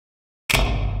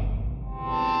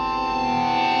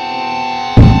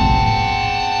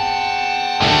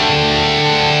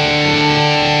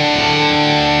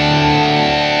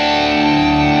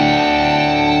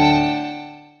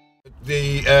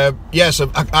yeah,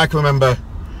 so I can remember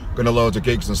going to loads of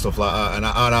gigs and stuff like that,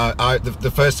 and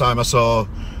the first time I saw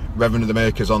Reverend the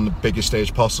Makers on the biggest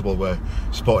stage possible, were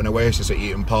supporting Oasis at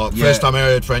Heaton Park. Yeah. First time I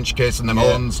heard French Kiss and them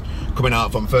horns coming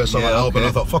out from first song on the album,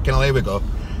 I thought, fucking hell, here we go.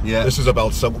 Yeah, this is a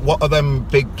belt. So what are them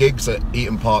big gigs at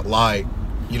Heaton Park like?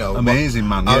 You know, amazing,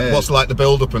 man. What's like the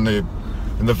build up and the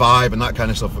vibe and that kind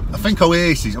of stuff? I think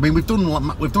Oasis, I mean, we've done like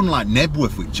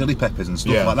Knebworth with Chili Peppers and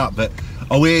stuff like that, but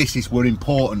Oasis were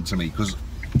important to me because,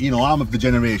 you know, I'm of the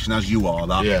generation as you are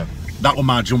that was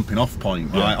my jumping off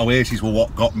point, right? Oasis were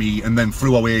what got me, and then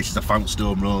through Oasis I found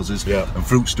Stone Roses, and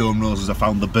through Stone Roses I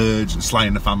found the Byrds and Sly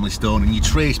and the Family Stone, and you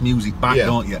trace music back,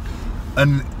 don't you?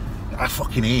 And I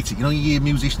fucking hate it. You know, you hear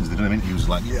musicians that do interviews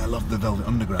like, yeah, I love the Velvet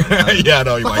Underground. Yeah, I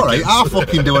know you might. Alright, I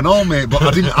fucking do and all, mate, but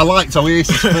I liked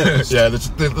Oasis first. Yeah,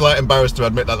 they're like embarrassed to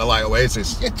admit that they like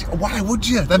Oasis. Yeah, why would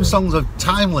you? Them songs are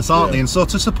timeless, aren't they? And so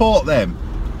to support them,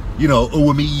 you know, who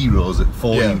were my heroes at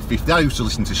 14, 15. I used to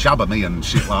listen to Shabba Me and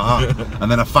shit like that.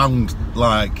 And then I found,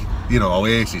 like, you know,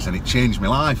 Oasis, and it changed my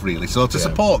life, really. So to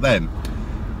support them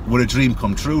were a dream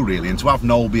come true, really. And to have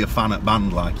Noel be a fan at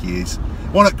band like he is.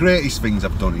 One of the greatest things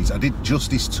I've done is I did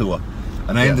Justice Tour,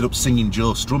 and I ended up singing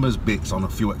Joe Strummer's bits on a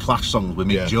few Clash songs with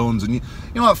Mick Jones, and you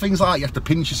know, like things like that, you have to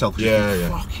pinch yourself.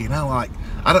 Fucking hell, like,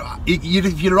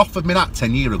 if you'd offered me that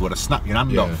 10 years ago, I'd have snapped your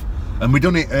hand off. And we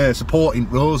done it supporting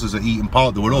Roses at Heaton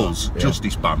Park. There were us,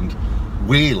 Justice Band,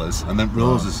 Whalers, and then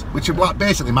Roses, which are like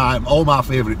basically all my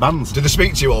favourite bands. Do they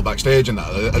speak to you all backstage and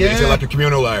that? Is it like a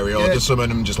communal area, or does some of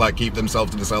them just like keep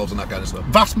themselves to themselves and that kind of stuff?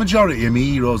 Vast majority of my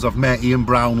heroes, I've met Ian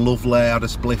Brown, Lovely, had a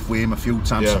spliff with him a few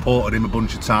times, supported him a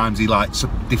bunch of times. He like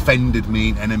defended me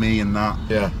in Enemy and that.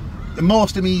 Yeah.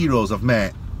 Most of my heroes I've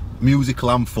met,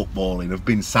 musical and footballing, have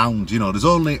been sound. You know, there's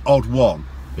only odd one.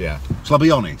 Yeah. Shall I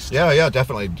be honest? Yeah, yeah,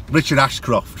 definitely. Richard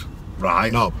Ashcroft,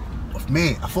 right? No.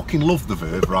 Mate, I fucking love the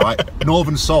Verve, right?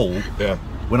 Northern Soul. Yeah.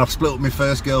 When I split up with my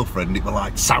first girlfriend, it was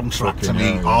like soundtrack to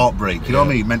me, heartbreak. You know what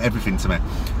I mean? It meant everything to me.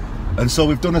 And so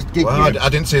we've done a gig with him. I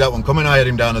didn't see that one coming. I had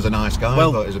him down as a nice guy.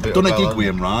 Well, but a bit done a gig with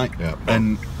him, right? Yeah.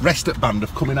 And Rest at Band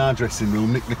have come in our dressing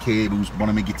room. Nick McCabe, who's one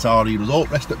of my guitar heroes, all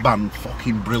Rest at Band,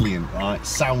 fucking brilliant, right?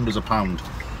 Sound as a pound.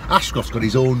 Ashcroft's got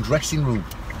his own dressing room.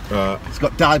 He's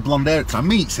got dyed blonde hair at the time.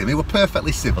 Meets him, he were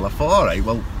perfectly civil. I thought, alright,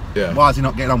 well, why is he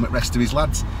not getting on with the rest of his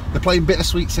lads? They're playing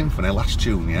Bittersweet Symphony, last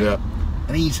tune,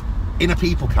 and he's in a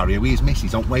people carrier with his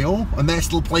missus on way home, and they're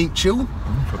still playing tune.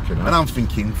 And I'm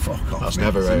thinking, fuck off. That's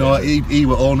never right. No, he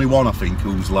were only one, I think,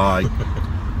 who's like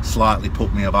slightly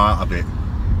put me about a bit.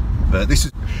 But this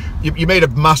is. You made a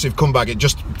massive comeback. It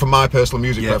just from my personal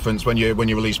music preference when you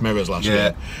released Mirrors last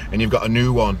year, and you've got a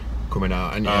new one coming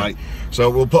out, and so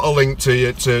we'll put a link to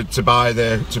you to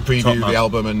preview the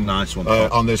album and nice one,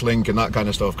 on this link and that kind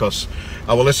of stuff, because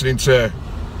I was listening to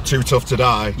Too Tough to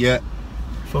Die.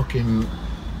 Fucking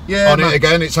on it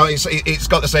again. It's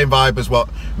got the same vibe as what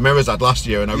Mirrors had last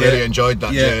year, and I really enjoyed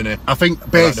that journey. I think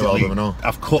basically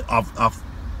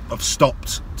I've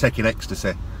stopped taking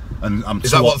ecstasy, and I'm.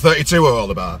 Is that what 32 are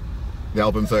all about? The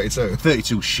album 32.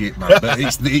 32 shit, man. But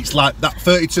it's like that.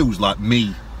 32's like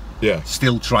me. Yeah.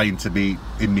 Still trying to be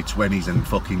in my 20s and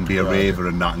fucking be a raver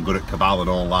and that, and good at Cabal and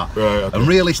all that. And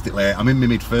realistically, I'm in my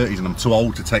mid-30s and I'm too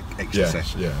old to take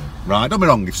ecstasy. Right, don't be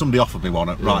wrong, if somebody offered me one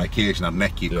at right occasion, I'd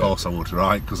neck it, of course I would,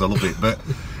 right, because I love it. But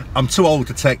I'm too old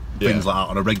to take things like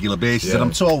that on a regular basis, and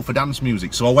I'm too old for dance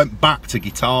music. So I went back to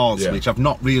guitars, which I've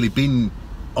not really been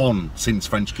on since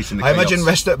French Kiss in the Chaos. I imagine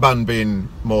Rest at Band being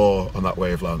more on that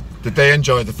wavelength. Did they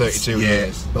enjoy the 32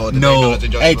 years? Or did no, they not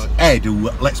enjoy Ed, who,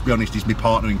 let's be honest, is my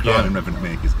partner in crime in Reverend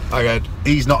Makers. Hi Ed.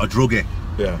 He's not a druggie,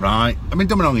 right? I mean,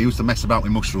 don't get me wrong, he used to mess about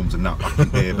with mushrooms and that back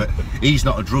in the day, but he's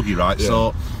not a druggie, right?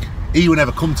 So he was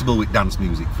never comfortable with dance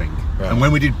music thing. And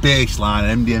when we did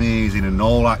bassline and MDMAs and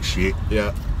all that shit,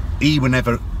 he was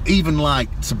never, even like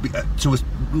to a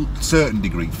certain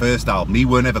degree, first album, he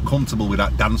were never comfortable with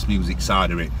that dance music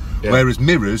side of it. Whereas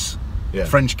Mirrors,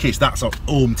 French Kiss, that's a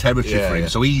home territory for him,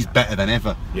 so he's better than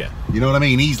ever. You know what I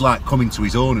mean? He's like coming to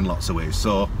his own in lots of ways.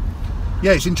 So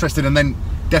yeah, it's interesting. And then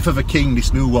Death of a King,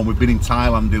 this new one, we've been in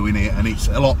Thailand doing it, and it's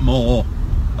a lot more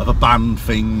of a band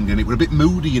thing, and it was a bit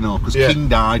moody, you know, because King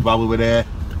died while we were there.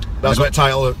 That's where the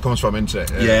title comes from,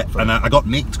 isn't it? And I got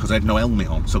nicked because I had no helmet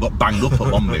on, so I got banged up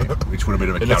at one bit, which would have been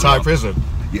a bit of a in a Thai prison?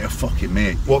 Yeah, fucking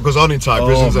mate. What goes on in Thai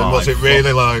prisons then? What's it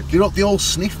really like? You know, they all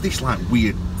sniff this like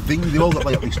weird things. They've all got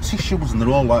like these tissues, and they're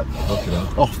all like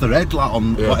off their head, like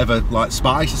on whatever, like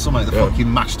spice or something. They're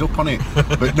fucking mashed up on it.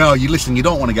 But no, you listen. You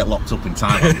don't want to get locked up in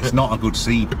Thailand. It's not a good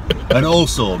scene. And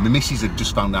also, my missus had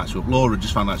just found out Laura had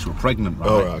just found out she was pregnant. Right?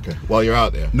 Oh, right, okay. While you're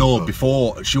out there? No,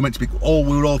 before she was meant to be. Oh,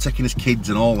 we were all taking as kids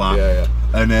and all that.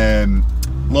 And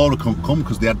Laura couldn't come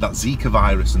because they had that Zika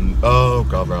virus and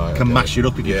can mash you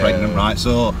up if you're pregnant, right?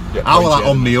 So I was like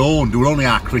on my own. There were only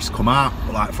our Chris come out,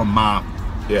 like from my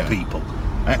people.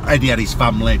 Eddie had his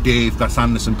family, Dave, that's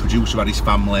Anderson, producer, had his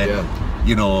family.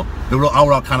 You know, I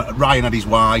were kind of, Ryan had his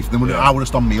wife. Then I was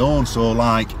just on my own. So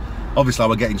like, obviously I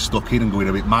was getting stuck in and going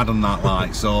a bit mad on that.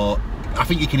 Like, so I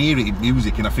think you can hear it in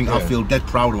music, and I think I feel dead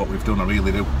proud of what we've done. I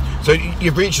really do. So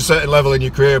you've reached a certain level in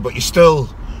your career, but you still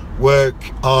work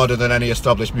harder than any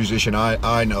established musician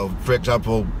I know. For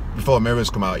example, before Mirrors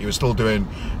come out, you were still doing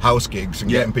house gigs and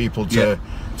getting people to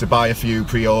buy a few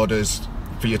pre-orders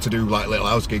for you to do like little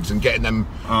house gigs and getting them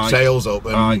sales up,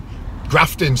 and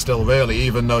grafting still, really,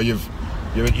 even though you're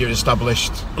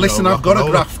established. Listen, I've got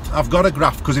a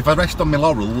graft because if I rest on my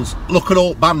laurels, look at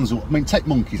all bands. I mean, take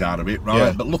Monkeys out of it,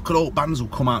 right? But look at all bands who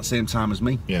come out at the same time as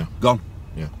me. Gone.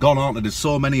 Gone, aren't there? There's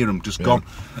so many of them just gone.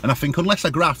 And I think unless I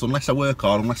graft, unless I work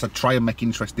hard, unless I try and make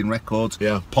interesting records,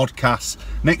 podcasts.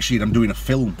 Next year I'm doing a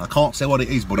film. I can't say what it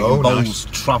is, but it involves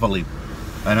travelling.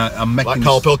 And I'm making like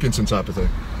Carl Pilkington type of thing.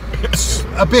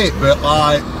 A bit, but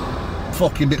like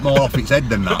fucking bit more off its head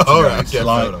than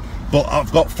that. But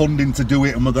I've got funding to do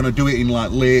it, and we're going to do it in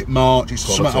like late March. It's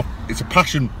a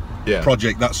passion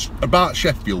project that's about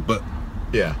Sheffield, but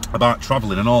about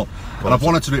travelling and all. And I've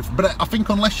wanted to do it, but I think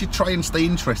unless you try and stay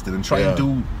interested and try and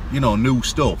do, you know, new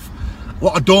stuff,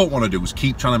 what I don't want to do is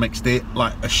keep trying to make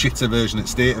like a shitter version of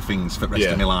State of things for the rest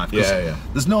of my life.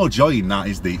 There's no joy in that,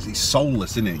 is there? It's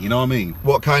soulless, isn't it? You know what I mean?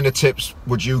 What kind of tips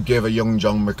would you give a young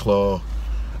Jon McClure?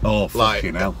 Oh,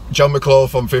 fucking hell. Jon McClure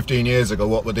from 15 years ago,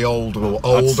 what were the older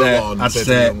ones? I'd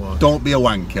say don't be a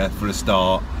wanker for a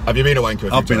start. Have you been a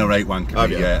wanker? I've been a right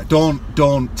wanker,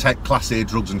 Don't take Class A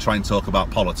drugs and try and talk about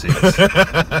politics.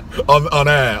 on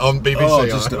air, on BBC. Oh,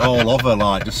 just all over,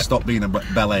 like, just stop being a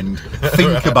bell end.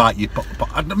 Think about you.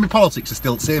 I mean, politics are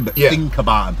still the same, but think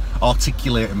about them.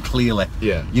 Articulate them clearly.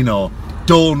 You know,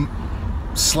 don't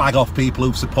slag off people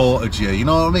who've supported you, you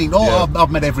know what I mean?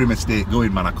 I've made every mistake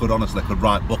going, man. I could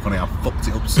write a book on it. I've fucked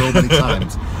it up so many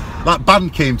times. That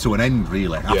band came to an end,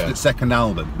 really, after the second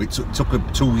album. It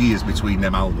took 2 years between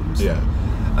them albums.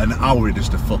 And I was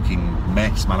just a fucking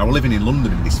mess, man. I was living in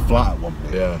London in this flat at one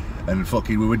point. And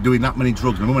fucking, we were doing that many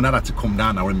drugs. My mum and dad had to come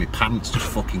down. I was in my pants, just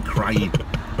fucking crying.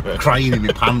 Crying in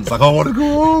my pants, like, I want to go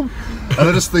home. And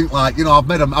I just think, like, you know, I've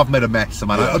made a mess,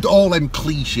 man. All them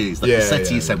cliches that you say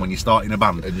to yourself when you start in a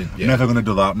band. I'm never going to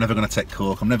do that. I'm never going to take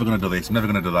coke. I'm never going to do this. I'm never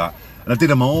going to do that. And I did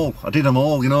them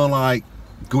all. You know, like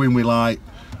going with like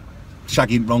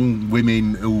shagging wrong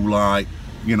women who, like,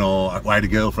 you know, I had a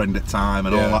girlfriend at the time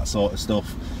and all that sort of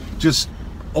stuff. Just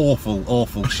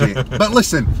awful shit. But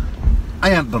listen,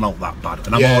 I ain't done all that bad,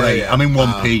 and I'm alright. I'm in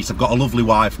one piece. I've got a lovely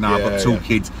wife now. I've got 2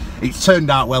 kids. It's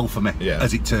turned out well for me,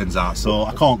 as it turns out. So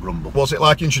I can't grumble. What's it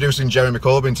like introducing Jeremy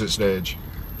Corbyn to the stage?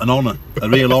 An honour, a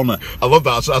real honour. I love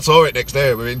that. I saw it next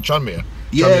day. We were in Tranmere.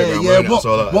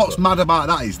 What's mad about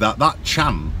that is that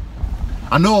chant.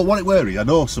 I know what it were. I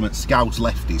know some Scouts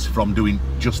lefties from doing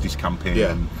Justice campaign.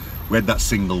 And we had that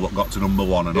single what got to #1 and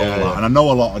all that. And I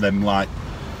know a lot of them, like,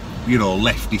 you know,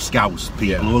 lefty Scouts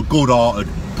people who are good-hearted,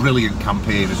 brilliant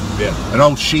campaigners. And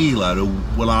old Sheila, who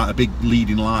were like a big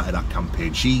leading light of that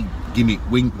campaign, she gave me a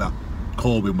wink that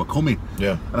Corbyn were coming.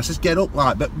 And I says, get up,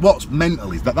 like. But what's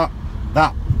mental is that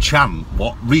chant,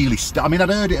 what really I mean, I'd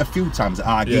heard it a few times at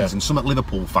our gigs, and some at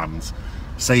Liverpool fans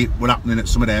say it were happening at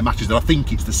some of their matches. And I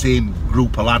think it's the same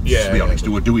group of lads, to be honest,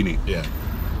 who are doing it.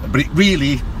 But it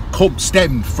really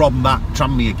stemmed from that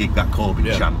Tranmere gig, that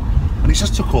Corbyn chant. And it's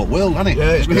just took all world, hasn't it?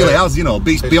 It really has, you know.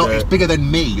 It's bigger than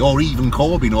me, or even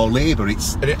Corbyn, or Labour.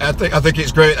 I think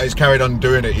it's great that he's carried on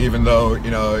doing it, even though,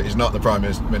 you know, he's not the Prime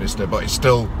Minister, but he's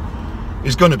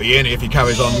going to be in it if he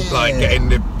carries on, like, getting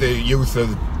the youth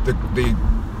of the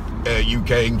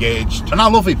UK engaged. And I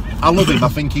love him. I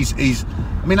think he's.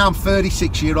 I mean, I'm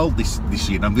 36-year-old this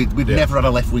year, and we've never had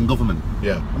a left-wing government.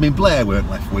 I mean, Blair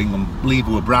weren't left-wing, and Leave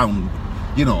were brown.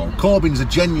 You know, Corbyn's a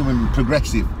genuine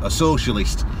progressive, a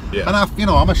socialist. And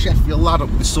I'm a Sheffield lad up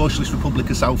with the Socialist Republic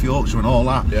of South Yorkshire and all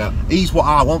that. He's what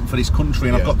I want for this country,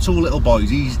 and I've got 2 little boys.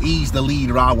 He's the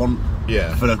leader I want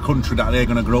for a country that they're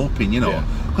going to grow up in, you know.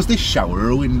 Because this shower are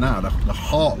ruining now, the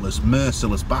heartless,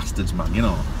 merciless bastards, man, you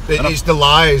know. It's the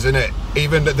lies, isn't it?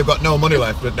 Even that they've got no money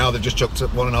left, but now they've just chucked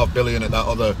up $1.5 billion at that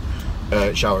other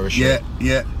shower of shit.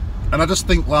 And I just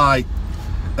think, like,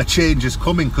 a change is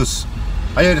coming, because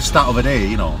I heard a stat of a day,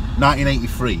 you know,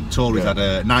 1983, Tories had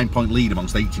a 9-point lead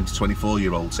amongst 18 to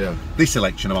 24-year-olds. Yeah. This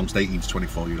election amongst 18 to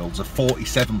 24-year-olds, a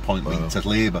 47-point lead to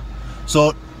Labour.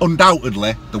 So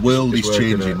undoubtedly, the world is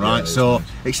changing, right? Yeah, so nice.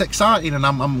 It's exciting, and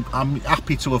I'm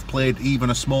happy to have played even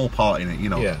a small part in it, you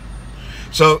know. Yeah.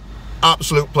 So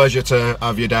absolute pleasure to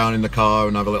have you down in the car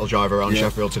and have a little drive around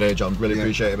Sheffield today, John. Really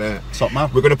appreciate it, mate. Top man.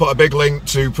 We're going to put a big link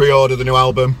to pre-order the new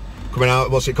album coming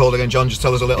out. What's it called again, John? Just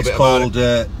tell us a little bit about it. It's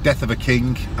called Death of a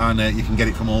King, and you can get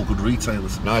it from all good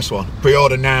retailers. Nice one.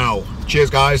 Pre-order now. Cheers,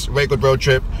 guys. Rate good road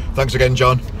trip. Thanks again,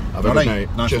 John. Have a good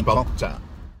night. Nice Cheers, one, Bob.